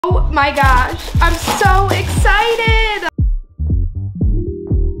Oh my gosh, I'm so excited.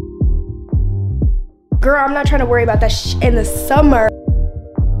 Girl, I'm not trying to worry about that in the summer.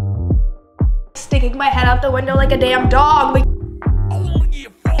 Sticking my head out the window like a damn dog. Like,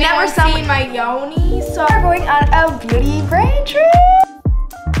 never seen my yoni, so we're going on a beauty brand trip.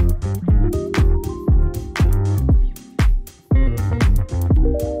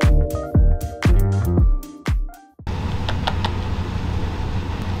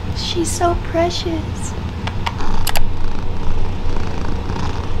 She's so precious.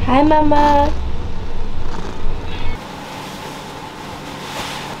 Hi, Mama.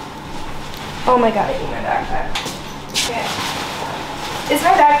 Oh my god, I need my backpack. Okay. Is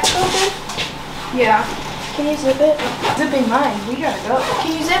my backpack open? Yeah. Can you zip it? Zipping mine. We gotta go.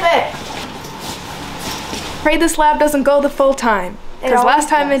 Can you zip it? Pray this lab doesn't go the full time. Because last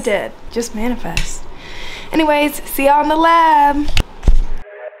time it did. Just manifest. Anyways, see y'all in the lab.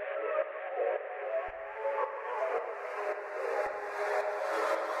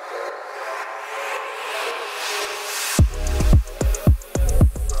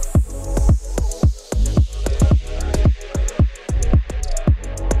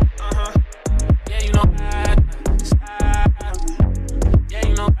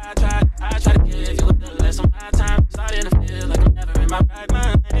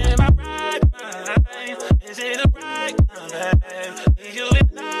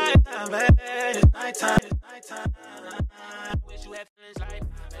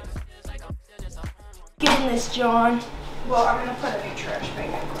 Getting this, John. Well, I'm gonna put a new trash bag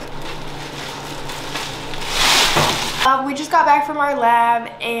in. We just got back from our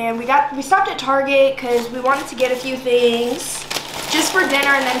lab and we stopped at Target because we wanted to get a few things just for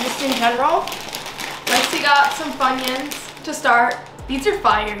dinner and then just in general. Lexie got some Funyuns to start. These are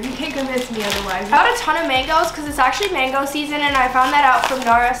fire. You can't convince me otherwise. I got a ton of mangoes because it's actually mango season, and I found that out from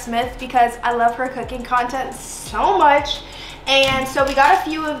Nara Smith because I love her cooking content so much. And so we got a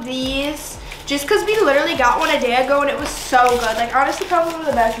few of these just because we literally got one a day ago and it was so good. Like, honestly, probably one of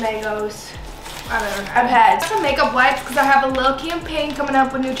the best mangoes I've had. Some makeup wipes because I have a little campaign coming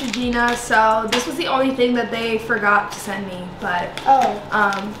up with Neutrogena, so this was the only thing that they forgot to send me. But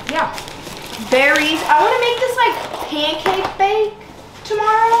yeah, berries. I want to make this like pancake bake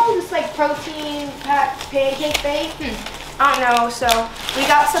tomorrow. This like protein packed pancake bake. I don't know. So we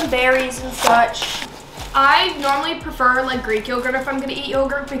got some berries and such. I normally prefer like Greek yogurt if I'm gonna eat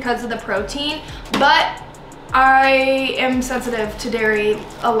yogurt because of the protein, but I am sensitive to dairy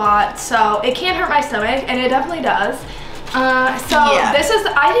a lot, so it can hurt my stomach, and it definitely does. Yeah. This is,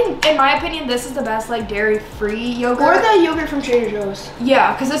 I think, in my opinion, this is the best like dairy-free yogurt. Or the yogurt from Trader Joe's.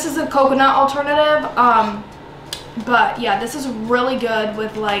 Yeah, because this is a coconut alternative. But yeah, this is really good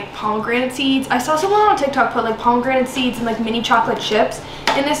with like pomegranate seeds. I saw someone on TikTok put like pomegranate seeds and like mini chocolate chips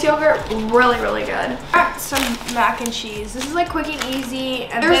in this yogurt. Really, really good. Some mac and cheese. This is like quick and easy.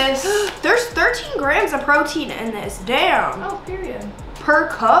 And there's 13 grams of protein in this. Damn. Oh, period. Per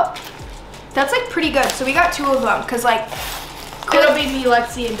cup. That's like pretty good. So we got 2 of them because like it'll be me,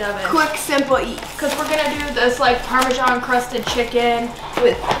 Lexie, and Devin. Quick, simple eats. Because we're gonna do this like Parmesan crusted chicken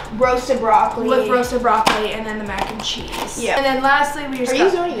with roasted broccoli. And then the mac and cheese. Yeah. And then lastly, we just. Are you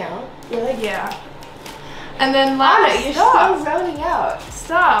zoning out? Really? Yeah. And then lastly, you're still zoning out.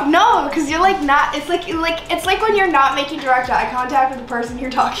 Stop. No, because you're like not. It's like when you're not making direct eye contact with the person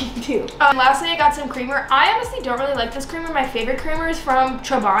you're talking to. Lastly, I got some creamer. I honestly don't really like this creamer. My favorite creamer is from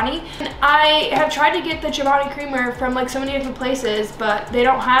Chobani, and I have tried to get the Chobani creamer from like so many different places, but they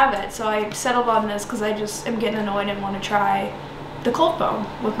don't have it. So I settled on this because I just am getting annoyed and want to try the cold foam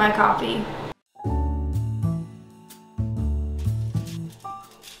with my coffee.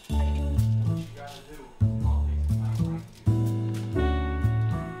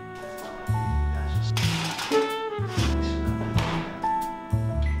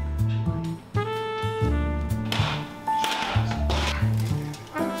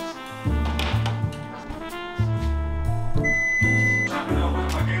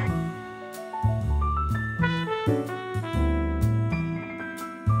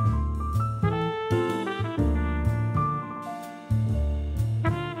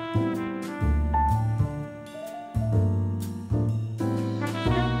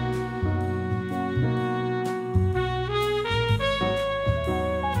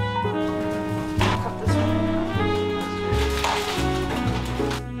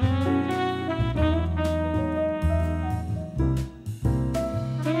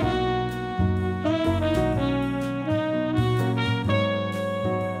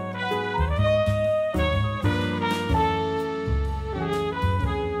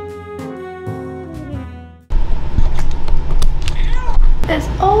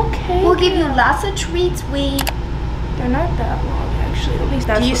 Okay. We'll give you lots of treats. They're not that long, actually. At least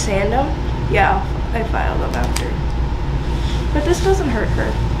do you sand them? Yeah, I file them after. But this doesn't hurt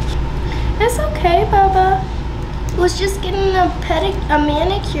her. It's okay, Bubba. It was just getting a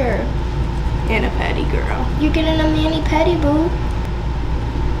manicure. And a petty, girl. You're getting a mani-pedi, boo.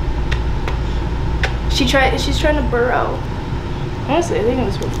 She's trying to burrow. Honestly, I think it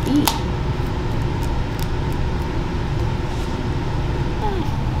was her feet.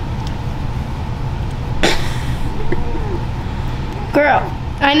 Girl,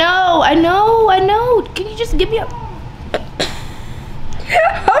 I know. Can you just give me a...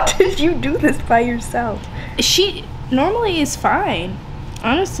 How did you do this by yourself? She normally is fine,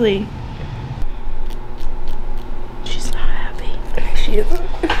 honestly. She's not happy. She isn't.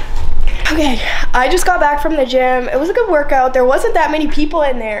 Okay, I just got back from the gym. It was a good workout. There wasn't that many people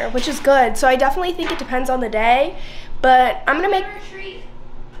in there, which is good. So I definitely think it depends on the day, but I'm gonna make...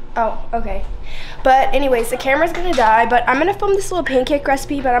 Oh, okay. But anyways, the camera's gonna die, but I'm gonna film this little pancake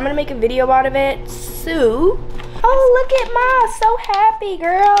recipe, but I'm gonna make a video out of it. So, oh, look at Ma, so happy,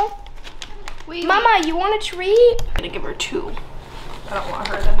 girl. Wait, Mama, you want a treat? I'm gonna give her 2. I don't want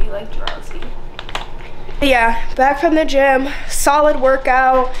her to be like drowsy. Yeah, back from the gym, solid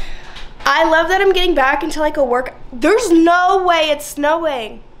workout. I love that I'm getting back into like a work. There's no way it's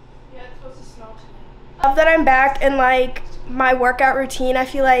snowing. Yeah, it's supposed to snow today. Love that I'm back in like my workout routine. I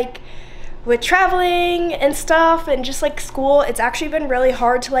feel like with traveling and stuff and just like school, it's actually been really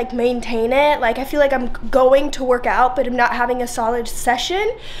hard to like maintain it. Like I feel like I'm going to work out, but I'm not having a solid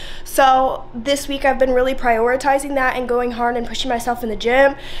session. So this week I've been really prioritizing that and going hard and pushing myself in the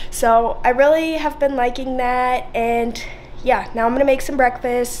gym. So I really have been liking that. And yeah, now I'm gonna make some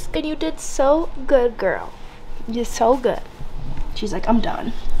breakfast. And you did so good, girl. You did so good. She's like, I'm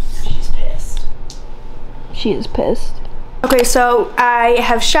done. She's pissed. She is pissed. Okay, so I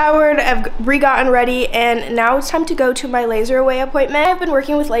have showered, I've re-gotten ready, and now it's time to go to my laser away appointment. I've been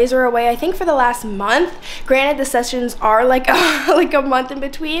working with laser away, I think, for the last month. Granted, the sessions are like like a month in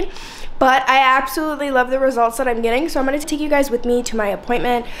between, but I absolutely love the results that I'm getting. So I'm gonna take you guys with me to my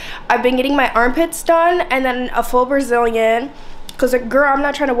appointment. I've been getting my armpits done and then a full Brazilian, because girl, I'm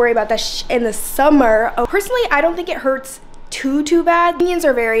not trying to worry about that in the summer. Personally, I don't think it hurts too bad. Opinions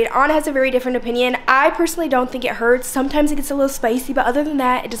are varied. Anna has a very different opinion. I personally don't think it hurts. Sometimes it gets a little spicy, but other than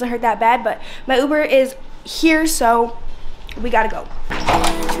that, it doesn't hurt that bad. But my Uber is here, so we gotta go.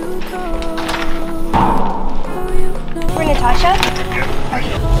 For Natasha?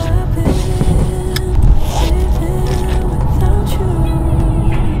 Okay.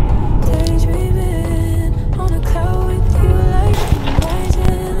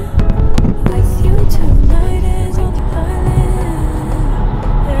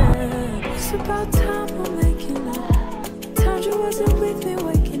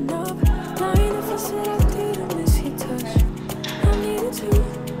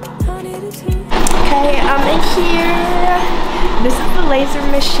 Okay, I'm in here. This is the laser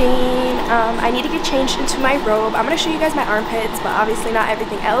machine. I need to get changed into my robe. I'm gonna show you guys my armpits, but obviously not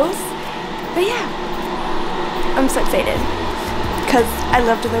everything else. But yeah, I'm so excited because I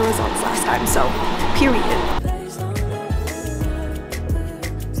loved the results last time, so period.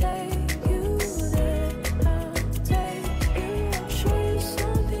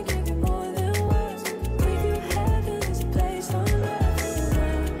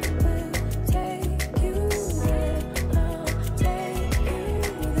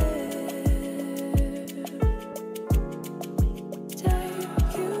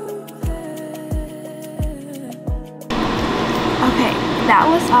 Okay, that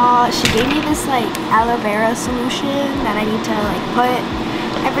was all. She gave me this like aloe vera solution that I need to like put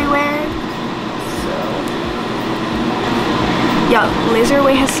everywhere. So, yo, Laser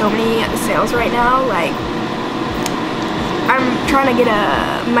Away has so many sales right now. Like, I'm trying to get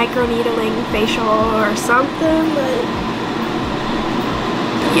a micro needling facial or something, but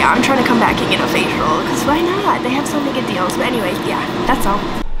yeah, I'm trying to come back and get a facial because why not? They have so many good deals. But anyways, yeah, that's all.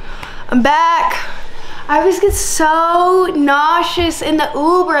 I'm back. I always get so nauseous in the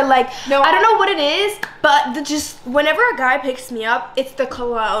Uber. Like, no, I don't know what it is, but just whenever a guy picks me up, it's the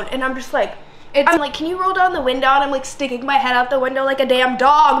cologne, and I'm just like, I'm like, can you roll down the window? And I'm like sticking my head out the window like a damn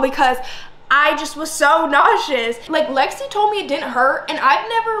dog because I just was so nauseous. Like, Lexie told me it didn't hurt, and I've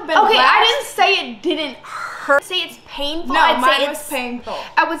never been. Okay, I didn't say it didn't hurt. I'd say it's painful. No, mine was painful.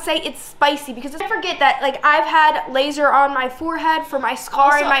 I would say it's spicy because I forget that like I've had laser on my forehead for my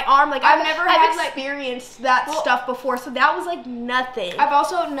scar in my arm. Like I've never experienced that stuff before, so that was like nothing. I've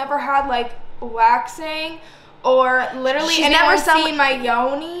also never had like waxing or literally never seen my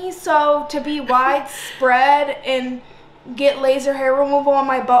yoni. So to be widespread and get laser hair removal on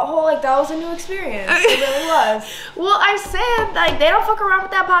my butthole. Like, that was a new experience. It really was. Well, I said, like, they don't fuck around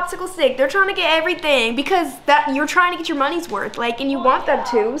with that popsicle stick. They're trying to get everything because that you're trying to get your money's worth, like, and you want them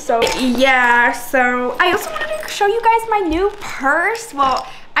to. So yeah. So I also wanted to show you guys my new purse. Well,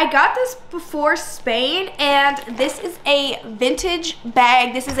 I got this before Spain, and this is a vintage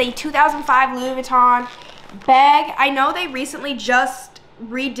bag. This is a 2005 Louis Vuitton bag. I know they recently just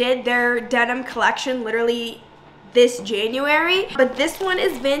redid their denim collection, literally this January, but this one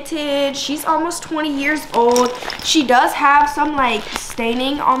is vintage. She's almost 20 years old. She does have some like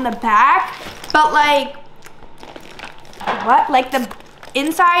staining on the back, but like the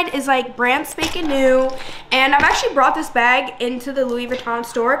inside is like brand spanking new. And I've actually brought this bag into the Louis Vuitton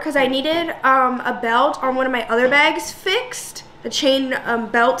store because I needed a belt on one of my other bags fixed, the chain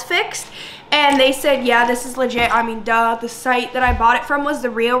belt fixed. And they said, yeah, this is legit. I mean, duh, the site that I bought it from was The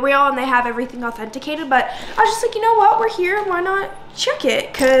Real and they have everything authenticated. But I was just like, you know what, we're here, why not check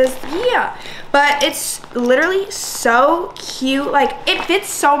it? Cause yeah, but it's literally so cute. Like, it fits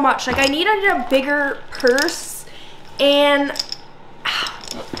so much. Like, I needed a bigger purse, and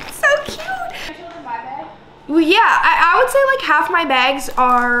so cute. Well, yeah, I would say like half my bags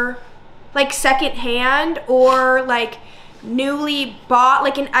are like secondhand or like newly bought,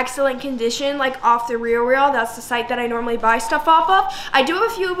 like in excellent condition, like off The Real. That's the site that I normally buy stuff off of. I do have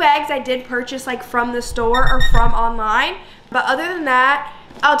a few bags I did purchase like from the store or from online, but other than that,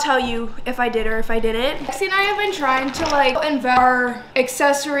 I'll tell you if I did or if I didn't. Lexie and I have been trying to like invest our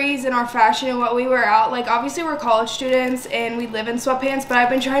accessories and our fashion and what we wear out. Like, obviously we're college students and we live in sweatpants, but I've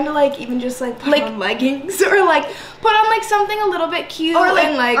been trying to like even just like put on leggings or like put on like something a little bit cute. Or like,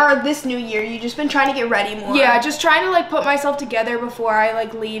 and like, or this new year, you just been trying to get ready more. Yeah, just trying to like put myself together before I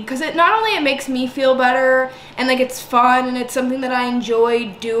like leave, because it not only it makes me feel better and like it's fun and it's something that I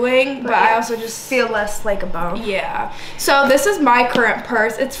enjoy doing, but I also just feel less like a bum. Yeah. So this is my current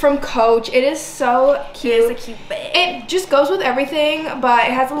purse. It's from Coach. It is so cute. It is a cute bag. It just goes with everything, but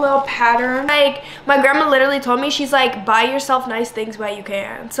it has a little pattern. Like, my grandma literally told me, she's like, buy yourself nice things while you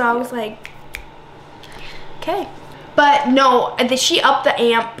can. So I was like, okay. But no, she upped the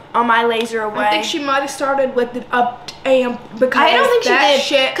amp on my laser away. I think she might have started with the upped amp, because I don't think that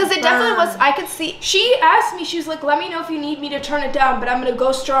she did, because it definitely was. I could see. She asked me, she's like, let me know if you need me to turn it down, but I'm gonna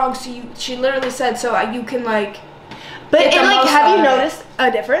go strong. So she literally said, so you can like. But it, like, have you noticed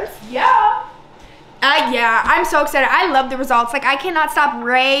a difference? Yeah. Yeah, I'm so excited. I love the results. Like, I cannot stop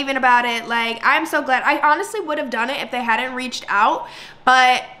raving about it. Like, I'm so glad. I honestly would have done it if they hadn't reached out,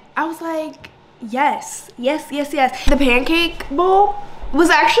 but I was like, yes, yes, yes, yes. The pancake bowl was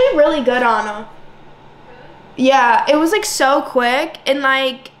actually really good, Anna. Yeah, it was like so quick and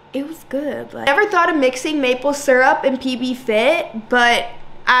like it was good. Like, I never thought of mixing maple syrup and PB Fit, but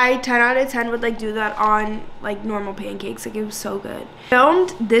I 10 out of 10 would like do that on like normal pancakes. Like, it was so good.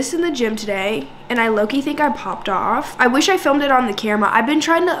 Filmed this in the gym today and I low-key think I popped off. I wish I filmed it on the camera. I've been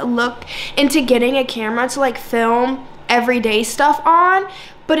trying to look into getting a camera to like film everyday stuff on,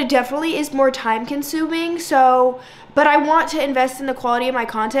 but it definitely is more time consuming. So, but I want to invest in the quality of my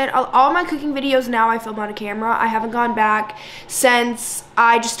content. All my cooking videos now I film on a camera. I haven't gone back since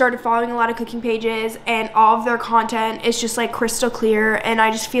I just started following a lot of cooking pages, and all of their content is just like crystal clear, and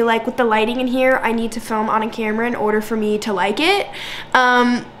I just feel like with the lighting in here, I need to film on a camera in order for me to like it.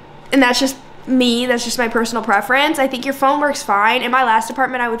 And that's just me, that's just my personal preference. I think your phone works fine. In my last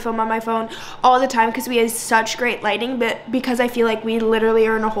apartment, I would film on my phone all the time because we had such great lighting, but because I feel like we literally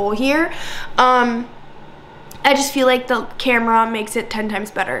are in a hole here, I just feel like the camera makes it 10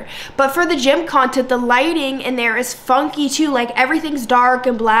 times better. But for the gym content, the lighting in there is funky too. Like, everything's dark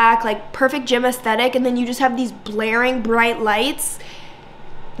and black, like perfect gym aesthetic, and then you just have these blaring bright lights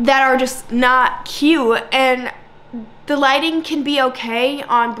that are just not cute. And the lighting can be okay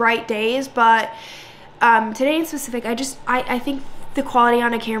on bright days, but today in specific, I think the quality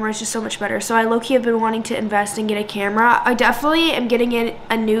on a camera is just so much better. So I low-key have been wanting to invest and get a camera. I definitely am getting in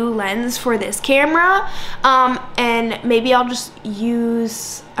a new lens for this camera, and maybe I'll just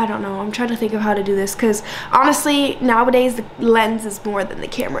use, I don't know, I'm trying to think of how to do this, because honestly nowadays the lens is more than the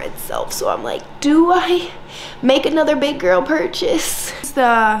camera itself. So I'm like, do I make another big girl purchase? It's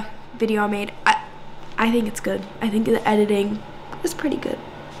the video I made. I think it's good. I think the editing is pretty good.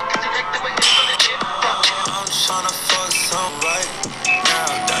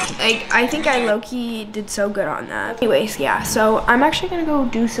 Like, I think I low-key did so good on that. Anyways, yeah, so I'm actually gonna go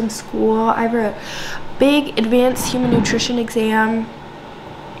do some school. I have a big advanced human nutrition exam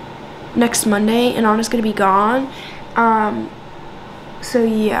next Monday, and Anna's gonna be gone. So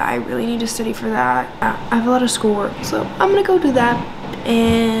yeah, I really need to study for that. I have a lot of schoolwork, so I'm gonna go do that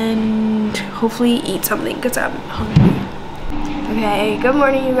and hopefully eat something because I'm hungry. Okay, good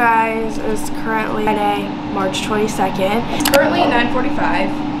morning you guys. It's currently Friday, March 22nd. It's currently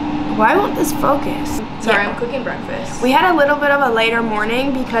 9:45. Why won't this focus? Sorry, I'm cooking breakfast. We had a little bit of a later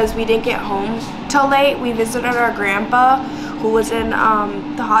morning because we didn't get home till late. We visited our grandpa who was in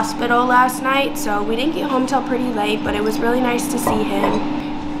the hospital last night, so we didn't get home till pretty late, but it was really nice to see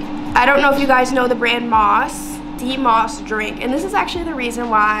him. I don't know if you guys know the brand Moss. The Moss drink, and this is actually the reason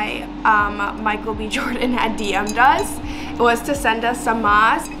why Michael B. Jordan had DM'd us, was to send us some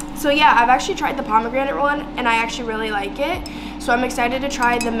Moss. So yeah, I've actually tried the pomegranate one and I actually really like it, so I'm excited to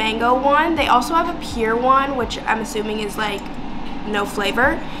try the mango one. They also have a pure one, which I'm assuming is like no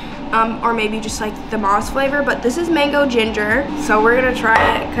flavor, or maybe just like the Moss flavor, but this is mango ginger, so we're gonna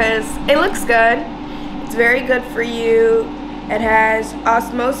try it because it looks good. It's very good for you. It has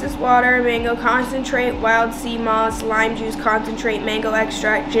osmosis water, mango concentrate, wild sea moss, lime juice concentrate, mango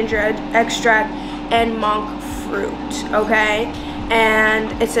extract, ginger extract, and monk fruit, okay?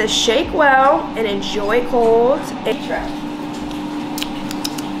 And it says shake well and enjoy cold.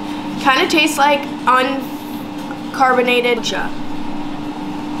 Kind of tastes like uncarbonated matcha.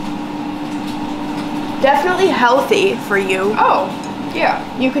 Definitely healthy for you. Oh, yeah.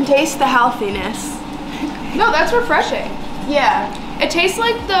 You can taste the healthiness. No, that's refreshing. Yeah. It tastes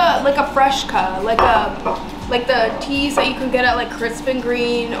like a fresh cut, like the teas that you can get at like Crisp and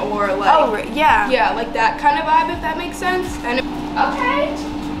Green or like yeah. Yeah, like that kind of vibe, if that makes sense. And okay,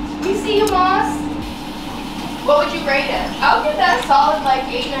 we see you, Moss. What would you rate it? I would give that a solid like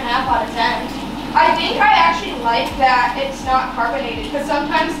 8.5 out of 10. I think I actually like that it's not carbonated, because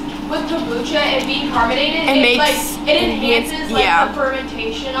sometimes with kombucha, it being carbonated, it enhances like the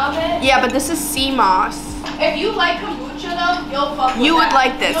fermentation of it. Yeah, but this is sea moss. If you like kombucha though, you'll fuck with You would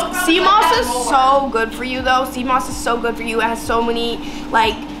like this. Sea moss is more. so good for you though. Sea moss is so good for you. It has so many,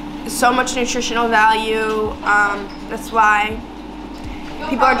 like, so much nutritional value. That's why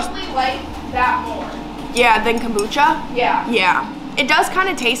people are just like that more. Yeah, than kombucha. Yeah. Yeah. It does kind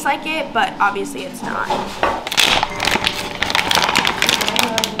of taste like it, but obviously it's not.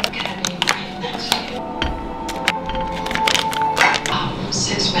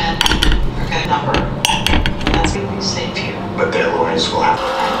 Six men are good number. That's going to be safe here. But their lawyers will have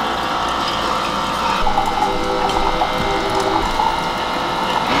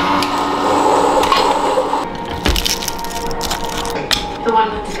The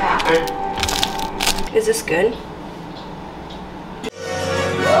one with the back. Is this good?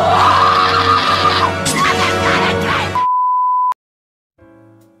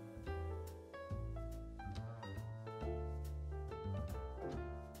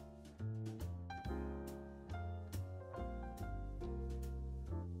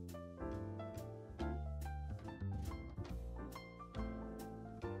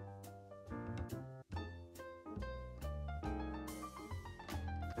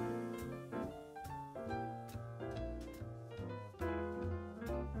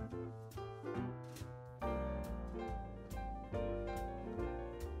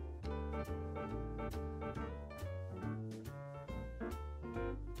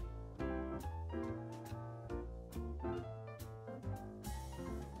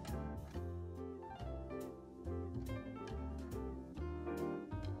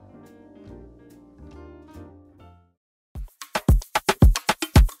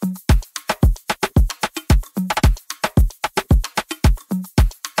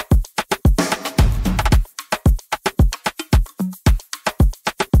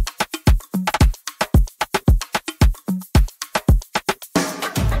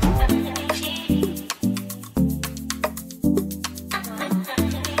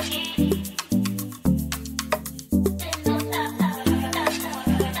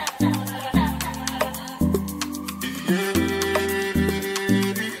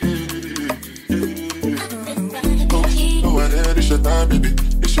 Baby,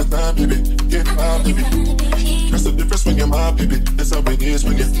 it's your time, baby. Get out, baby. That's the difference when you're my baby. That's how it is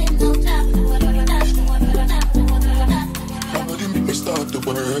when you're. Nobody make me start the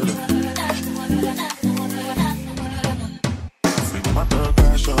world. Free my third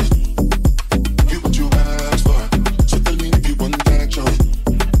passion. Get what you asked for. So tell me if you want action.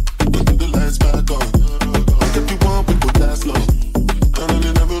 Put the lights back on. If you want, we could dance slow. I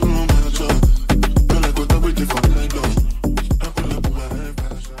really never do my job. Feel like we're waiting for night long.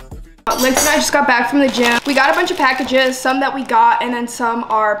 Lexie and I just got back from the gym. We got a bunch of packages, some that we got and then some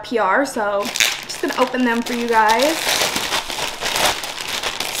are PR, so I'm just gonna open them for you guys.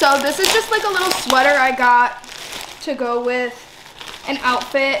 So this is just like a little sweater I got to go with an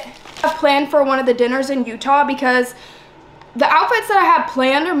outfit I planned for one of the dinners in Utah, because the outfits that I have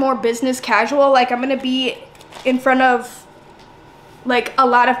planned are more business casual. Like I'm gonna be in front of like a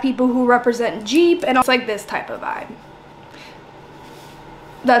lot of people who represent Jeep, and it's like this type of vibe.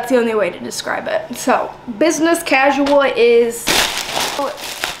 That's the only way to describe it. So business casual is,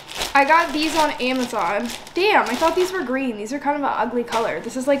 I got these on Amazon. Damn, I thought these were green. These are kind of an ugly color.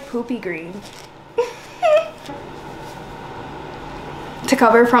 This is like poopy green. To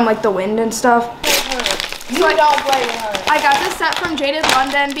cover from like the wind and stuff. You don't play with her. I got this set from Jaded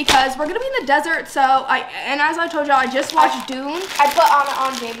London because we're gonna be in the desert, and as I told y'all, I just watched Dune. I put on it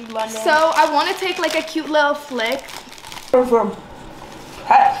on Jaded London. So I want to take like a cute little flick.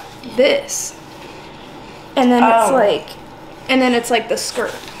 This. And then it's like the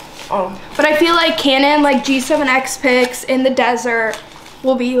skirt. Oh. But I feel like Canon like G7X pics in the desert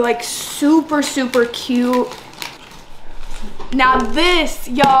will be like super, super cute. Now this,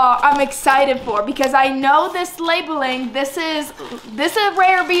 y'all, I'm excited for because I know this labeling, this is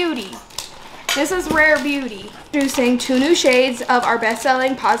rare beauty. This is rare beauty. Introducing 2 new shades of our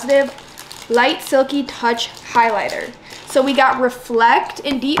best-selling Positive Light Silky Touch Highlighter. So we got Reflect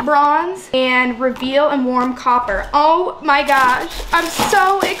in Deep Bronze and Reveal in Warm Copper. Oh my gosh, I'm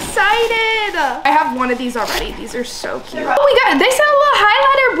so excited. I have one of these already. These are so cute. Oh, they sent a little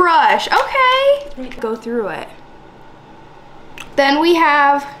highlighter brush. Okay. Go through it. Then we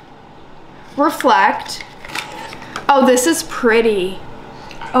have Reflect. Oh, this is pretty.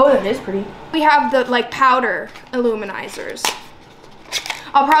 Oh, that is pretty. We have the like powder illuminizers.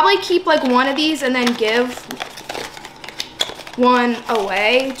 I'll probably keep like one of these and then give one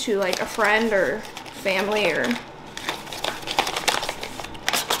away to like a friend or family or.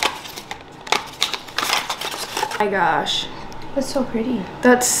 Oh my gosh. That's so pretty.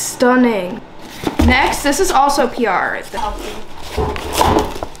 That's stunning. Next, this is also PR.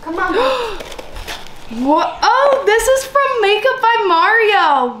 Come on. What? Oh, this is from Makeup by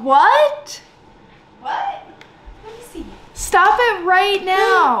Mario. What? What? Let me see. Stop it right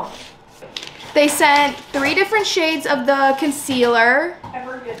now. They sent 3 different shades of the concealer. I've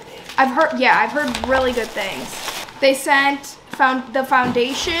heard good things. I've heard really good things. They sent the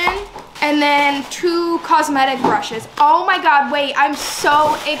foundation and then 2 cosmetic brushes. Oh my God, wait, I'm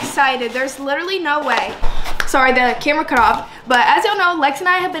so excited. There's literally no way. Sorry, the camera cut off. But as y'all know, Lex and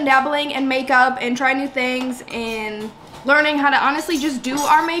I have been dabbling in makeup and trying new things and learning how to honestly just do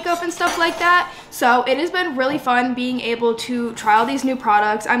our makeup and stuff like that. So it has been really fun being able to try all these new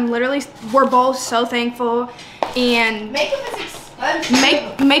products. We're both so thankful. And Makeup is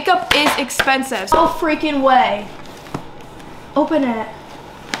expensive. Makeup is expensive. No freaking way. Open it.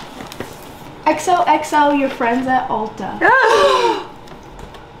 XOXO, your friends at Ulta.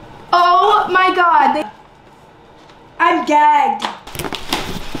 Oh my God. I'm gagged.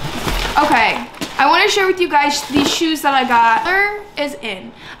 Okay, I want to share with you guys these shoes that I got. Color is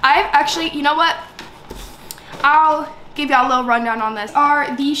in. I've actually, you know what? I'll give y'all a little rundown on this.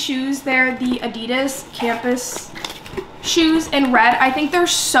 Are these shoes, they're the Adidas Campus shoes in red. I think they're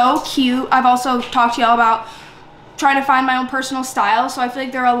so cute. I've also talked to y'all about trying to find my own personal style, so I feel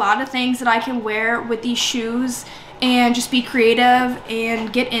like there are a lot of things that I can wear with these shoes and just be creative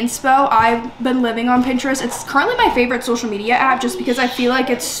and get inspo. I've been living on Pinterest. It's currently my favorite social media app just because I feel like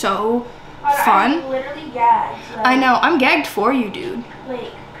it's so fun. I'm literally gagged. Like, I know, I'm gagged for you, dude.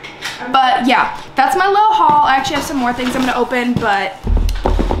 Like, But yeah, that's my little haul. I actually have some more things I'm gonna open, but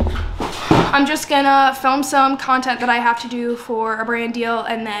I'm just gonna film some content that I have to do for a brand deal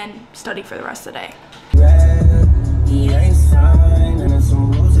and then study for the rest of the day.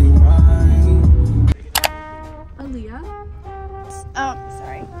 Oh,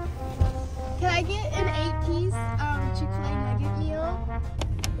 sorry. Can I get an 8-piece Chick-fil-A nugget meal?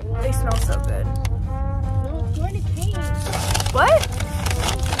 They smell so good. No, going to Cane's.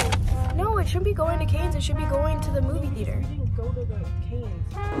 What? No, it shouldn't be going to Cane's. It should be going to the movie theater. We didn't go to the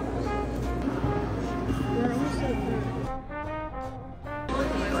Cane's. We're almost so good.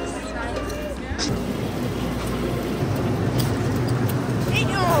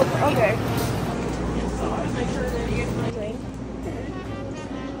 Okay.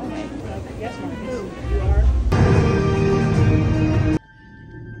 Yes, Marcus. You are.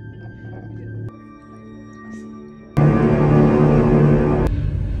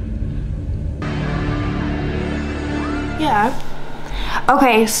 Yeah.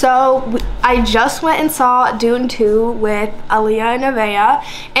 Okay, so I just went and saw Dune 2 with Aaliyah and Nevaeh,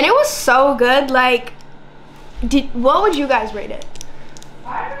 and it was so good. Like, what would you guys rate it?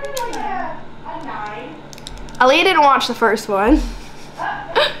 I rated like a 9. Aaliyah didn't watch the first one.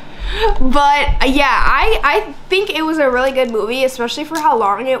 But yeah, I think it was a really good movie, especially for how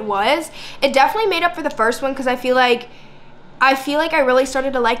long it was. It definitely made up for the first one because I feel like I feel like I really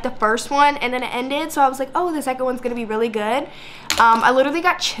started to like the first one and then it ended, so I was like, oh, the second one's gonna be really good. I literally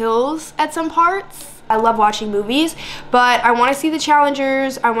got chills at some parts. I love watching movies, but I want to see the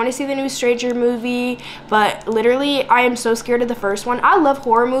Challengers. I want to see the new Stranger movie, but literally I am so scared of the first one. I love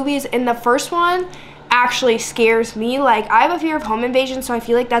horror movies, and the first one actually scares me. Like, I have a fear of home invasion, so I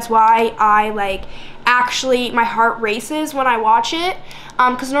feel like that's why I like actually my heart races when I watch it,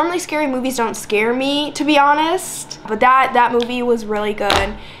 because normally scary movies don't scare me, to be honest, but that movie was really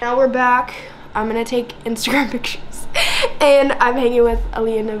good. Now we're back. I'm gonna take Instagram pictures and I'm hanging with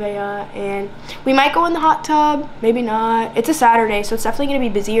Ali and Nevaeh, and we might go in the hot tub, maybe not. It's a Saturday, so it's definitely gonna be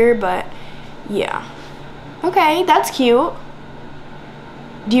busier, but yeah. Okay, that's cute.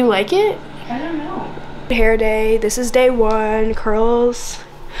 Do you like it? I don't know. Hair day. This is day 1. Curls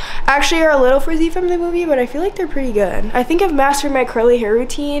actually are a little frizzy from the movie, but I feel like they're pretty good. I think I've mastered my curly hair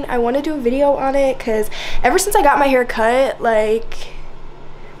routine. I want to do a video on it because ever since I got my hair cut, like,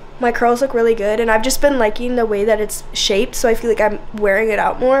 my curls look really good, and I've just been liking the way that it's shaped, so I feel like I'm wearing it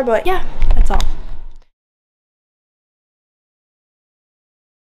out more. But yeah, that's all.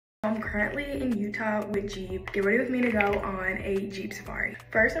 I'm currently in Utah with Jeep. Get ready with me to go on a Jeep safari.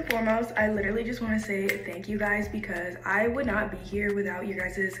 First and foremost, I literally just want to say thank you guys, because I would not be here without you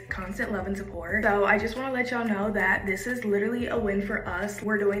guys' constant love and support. So I just want to let y'all know that this is literally a win for us.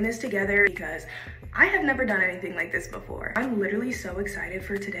 We're doing this together because I have never done anything like this before. I'm literally so excited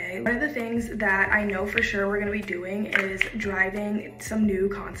for today. One of the things that I know for sure we're gonna be doing is driving some new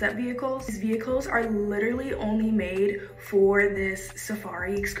concept vehicles. These vehicles are literally only made for this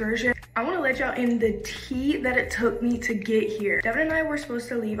safari excursion. I want to let y'all in the tea that it took me to get here. Devin and I were supposed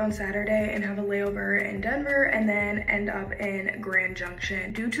to leave on Saturday and have a layover in Denver and then end up in Grand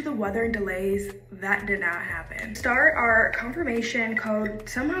Junction. Due to the weather and delays, that did not happen. Start, our confirmation code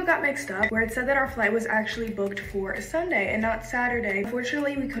somehow got mixed up, where it said that our flight was actually booked for Sunday and not Saturday.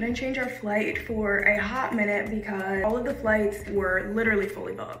 Unfortunately, we couldn't change our flight for a hot minute because all of the flights were literally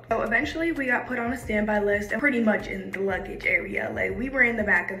fully booked. So eventually we got put on a standby list and pretty much in the luggage area. Like, we were in the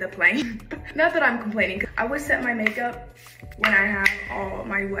back of the plane. Not that I'm complaining. I would set my makeup when I have all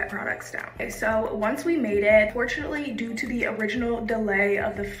my wet products down. Okay, so once we made it, fortunately, due to the original delay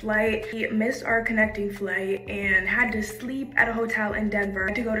of the flight, we missed our connecting flight and had to sleep at a hotel in Denver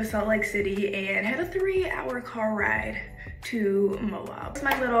to go to Salt Lake City and had a 3-hour car ride to Moab. It's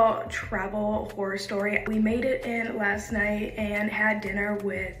my little travel horror story. We made it in last night and had dinner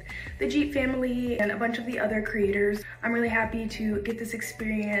with the Jeep family and a bunch of the other creators. I'm really happy to get this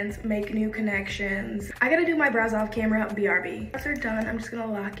experience, make new connections. I gotta do my brows off camera, BRB. Once they're done, I'm just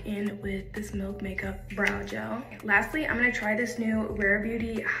gonna lock in with this Milk Makeup brow gel. Lastly, I'm gonna try this new Rare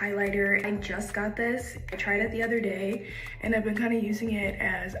Beauty highlighter. I just got this. I tried it the other day and I've been kind of using it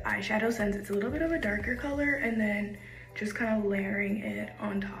as eyeshadow since it's a little bit of a darker color, and then just kind of layering it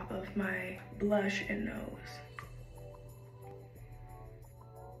on top of my blush and nose.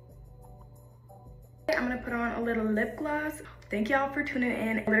 I'm gonna put on a little lip gloss. Thank y'all for tuning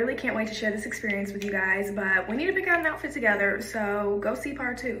in. I literally can't wait to share this experience with you guys, but we need to pick out an outfit together, so go see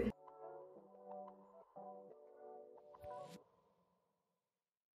part 2.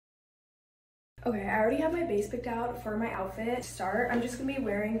 Okay, I already have my base picked out for my outfit. To start, I'm just gonna be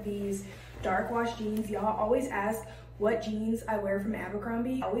wearing these dark wash jeans. Y'all always ask what jeans I wear from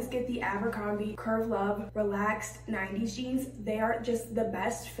Abercrombie. I always get the Abercrombie Curve Love Relaxed 90s jeans. They are just the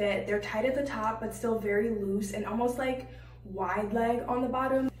best fit. They're tight at the top, but still very loose and almost like wide leg on the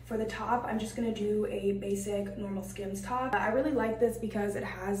bottom. For the top, I'm just gonna do a basic normal Skims top. I really like this because it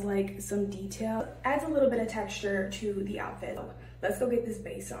has like some detail. Adds a little bit of texture to the outfit. So let's go get this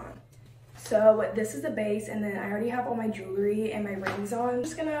base on. So this is the base, and then I already have all my jewelry and my rings on. I'm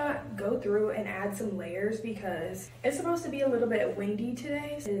just gonna go through and add some layers because it's supposed to be a little bit windy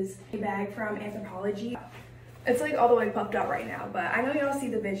today. This is a bag from Anthropologie. It's like all the way puffed up right now, but I know y'all see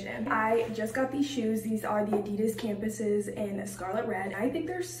the vision. I just got these shoes. These are the Adidas Campuses in Scarlet Red. I think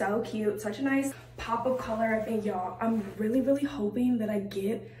they're so cute, such a nice pop of color. I think y'all, I'm really hoping that I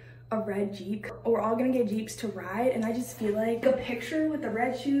get a red Jeep. We're all gonna get Jeeps to ride, and I just feel like the picture with the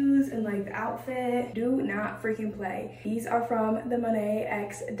red shoes and like the outfit do not freaking play. These are from the Monet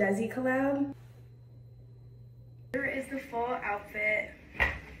X Desi collab. Here is the full outfit.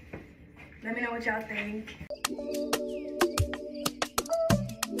 Let me know what y'all think.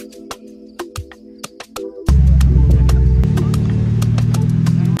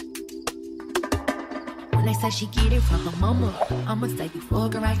 They say she get it from her mama. I'ma say you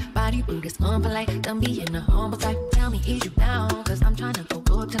fucking right. Body rude is unpolite. Don't be in the humble type. Tell me, is you down? Cause I'm trying to go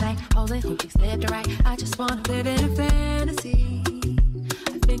good tonight. Holding hoochies left to right. I just wanna live in a fantasy.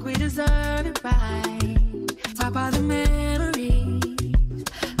 I think we deserve it right. Top of the memory.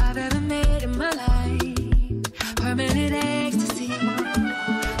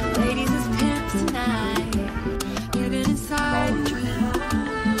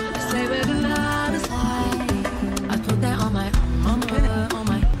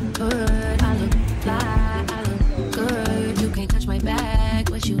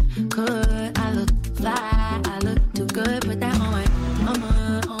 wish you could. I look fly, I look too good. Put that on my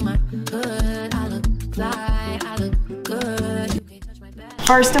mama, on my hood. I look fly, I look good. You can't touch my back.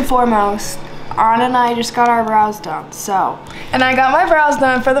 First and foremost, Anna and I just got our brows done, so. And I got my brows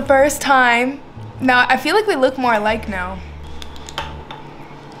done for the first time. Now, I feel like we look more alike now.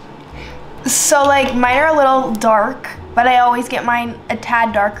 So, like, mine are a little dark, but I always get mine a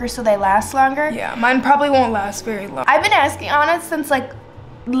tad darker so they last longer. Yeah, mine probably won't last very long. I've been asking Anna since, like,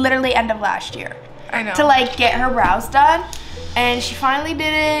 literally end of last year. I know. To, like, get her brows done, and she finally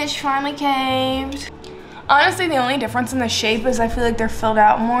did it. She finally came. Honestly, the only difference in the shape is I feel like they're filled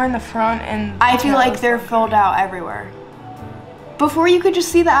out more in the front, and I feel like they're filled out everywhere. Before you could just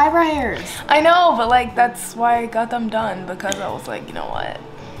see the eyebrow hairs. I know, but like that's why I got them done, because I was like, you know what?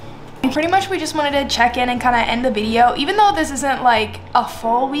 Pretty much we just wanted to check in and kind of end the video. Even though this isn't like a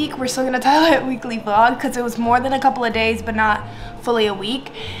full week, we're still gonna title it weekly vlog because it was more than a couple of days, but not fully a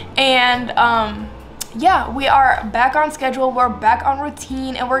week. And yeah, we are back on schedule, we're back on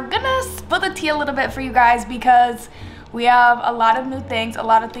routine, and we're gonna spill the tea a little bit for you guys because we have a lot of new things, a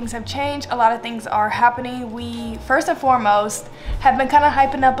lot of things have changed, a lot of things are happening. We, first and foremost, have been kind of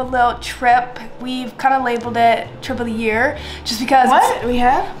hyping up a little trip. We've kind of labeled it Trip of the Year, just because— What? We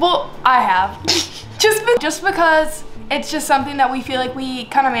have? Well, I have. just because it's just something that we feel like we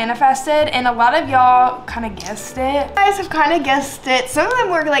kind of manifested, and a lot of y'all kind of guessed it. You guys have kind of guessed it. Some of them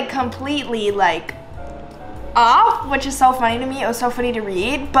were like completely like off, which is so funny to me. It was so funny to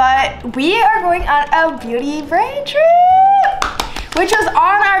read. But we are going on a beauty brain trip, which was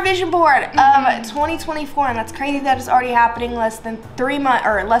on our vision board of 2024, and that's crazy that it's already happening less than 3 months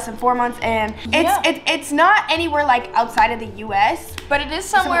or less than 4 months in. It's not anywhere like outside of the US, but it is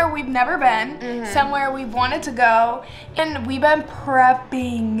somewhere we've never been, somewhere we've wanted to go, and we've been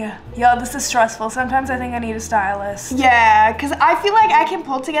prepping. Yo, this is stressful. Sometimes I think I need a stylist. Yeah, because I feel like I can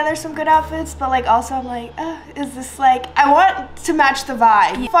pull together some good outfits, but like also I'm like, is this like, I want to match the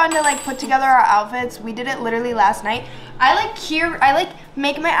vibe. It's fun to like put together our outfits. We did it literally last night. I like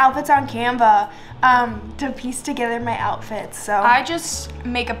make my outfits on Canva to piece together my outfits. So I just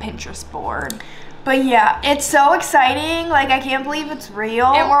make a Pinterest board. But yeah, it's so exciting. Like, I can't believe it's real.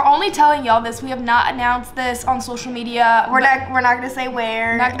 And we're only telling y'all this. We have not announced this on social media. We're not gonna say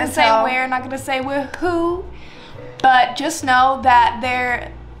where. Not gonna say where, not gonna say with who. But just know that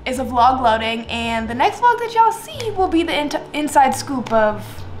there is a vlog loading, and the next vlog that y'all see will be the inside scoop of—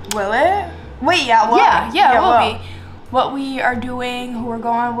 Will it? Wait, yeah, what? Yeah, it will be. What we are doing, who we're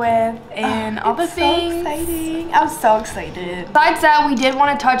going with, and all the things. So exciting. I'm so excited. Besides that, we did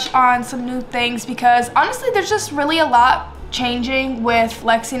want to touch on some new things because honestly, there's just really a lot changing with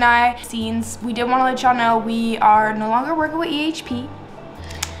Lexie and I. Scenes. We did want to let y'all know we are no longer working with EHP.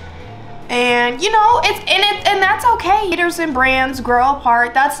 And you know, and that's okay. Leaders and brands grow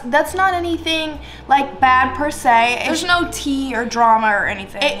apart. That's not anything like bad per se. There's no tea or drama or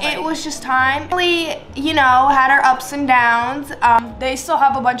anything. It was just time. We, you know, had our ups and downs. They still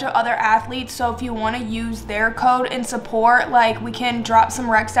have a bunch of other athletes, so if you want to use their code and support, like, we can drop some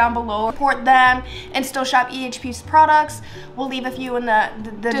recs down below, support them, and still shop EHP's products. We'll leave a few in the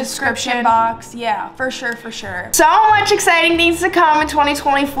description box. Yeah, for sure, for sure. So much exciting things to come in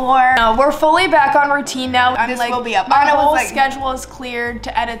 2024. We're fully back on routine now. This will be up. My whole schedule is cleared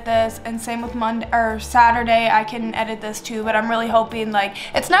to edit this, and same with Monday or Saturday. I can edit this too, but I'm really hoping like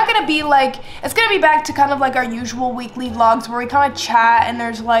it's not gonna be like, it's gonna be back to kind of like our usual weekly vlogs where we kind of chat and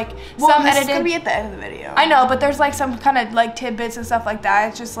there's like some edited. This is gonna be at the end of the video. I know, but there's like some kind of like tidbits and stuff like that.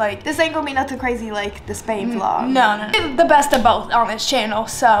 It's just like, this ain't gonna be nothing crazy like the Spain vlog. No. The best of both on this channel.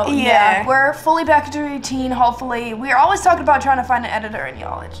 So yeah, we're fully back into routine. Hopefully, we're always talking about trying to find an editor, and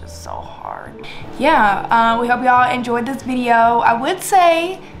y'all, it's just so hard. Yeah, we hope y'all enjoyed this video. I would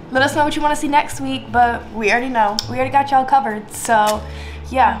say let us know what you want to see next week, but we already know. We already got y'all covered. So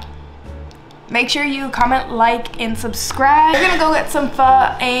yeah, make sure you comment, like, and subscribe. We're gonna go get some pho,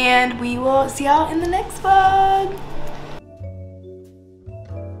 and we will see y'all in the next vlog.